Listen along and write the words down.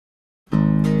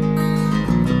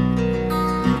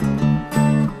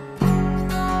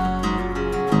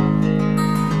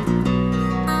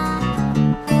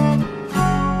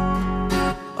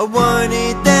I won't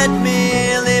eat that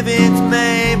meal if it's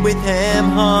made with ham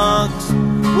hocks.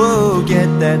 Whoa, get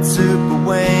that soup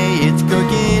away, it's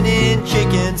cooking in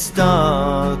chicken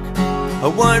stock.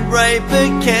 I won't rape a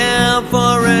cow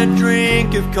for a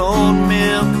drink of cold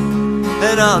milk.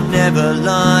 And I'll never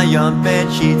lie on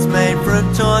bed sheets made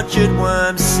from tortured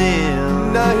worm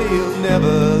silk. No, he'll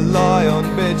never lie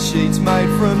on bed sheets made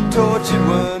from tortured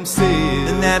worm silk.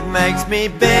 And that makes me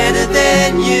better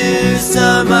than you,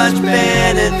 so much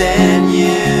better than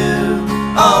you.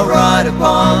 I'll ride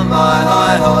upon my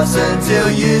high horse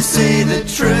until you see the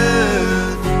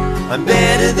truth. I'm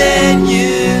better than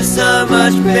you, so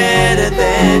much better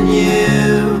than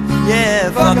you. Yeah,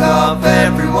 fuck off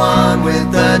everyone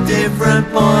with a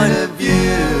different point of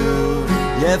view.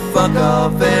 Yeah, fuck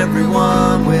off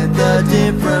everyone with a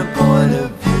different point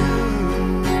of view.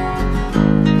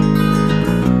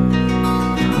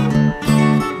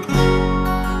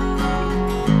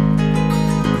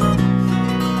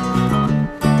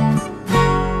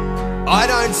 I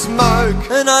don't smoke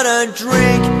and I don't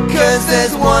drink, 'cause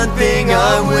there's one thing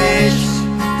I wish,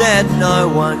 that no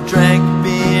one drank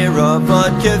beer or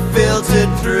vodka filtered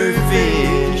through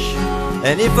fish.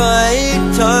 And if I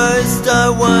eat toast, I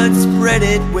won't spread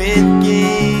it with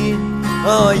ghee,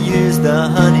 or use the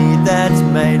honey that's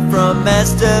made from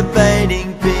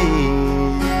masturbating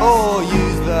bees. Or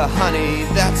use the honey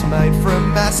that's made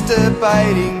from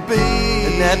masturbating bees.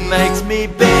 And that makes me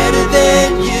better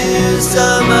than you, so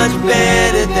much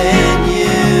better than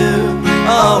you.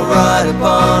 I'll ride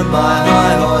upon my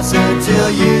high horse until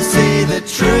you see the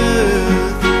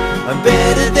truth. I'm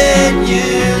better than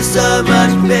you, so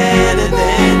much better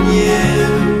than you.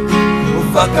 Well,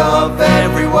 fuck off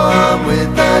everyone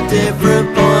with a different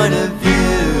point of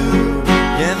view.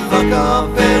 Yeah, fuck off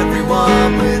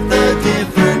everyone with a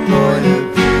different point of view.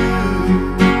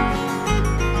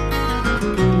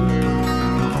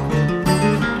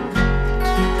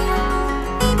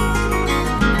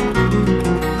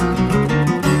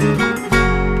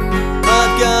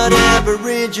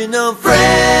 Aboriginal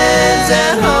friends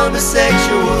and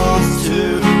homosexuals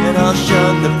too, and I'll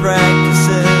shun the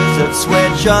practices of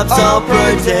sweatshops, I'll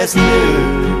protest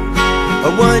nude. I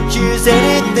won't use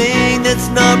anything that's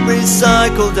not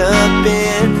recycled a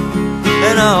bit,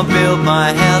 and I'll build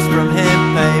my house from hemp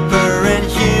paper and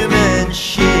human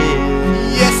shit.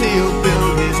 Yes, he'll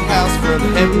build his house from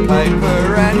hemp paper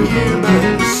and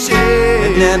human shit.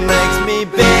 And that makes me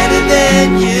better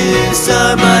than you,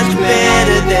 so much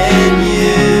better than you.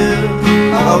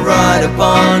 I'll ride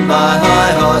upon my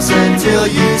high horse until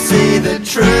you see the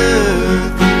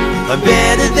truth. I'm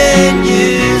better than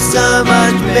you, so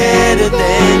much better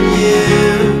than you.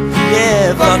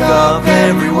 Yeah, fuck off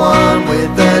everyone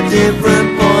with a different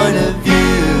point of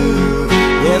view.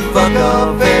 Yeah, fuck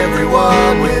off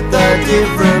everyone with a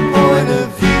different point of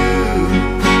view.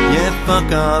 Yeah,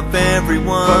 fuck off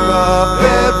everyone. Fuck off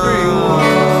everyone.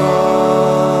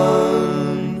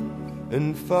 And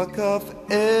fuck off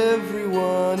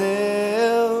everyone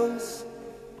else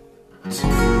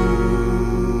too.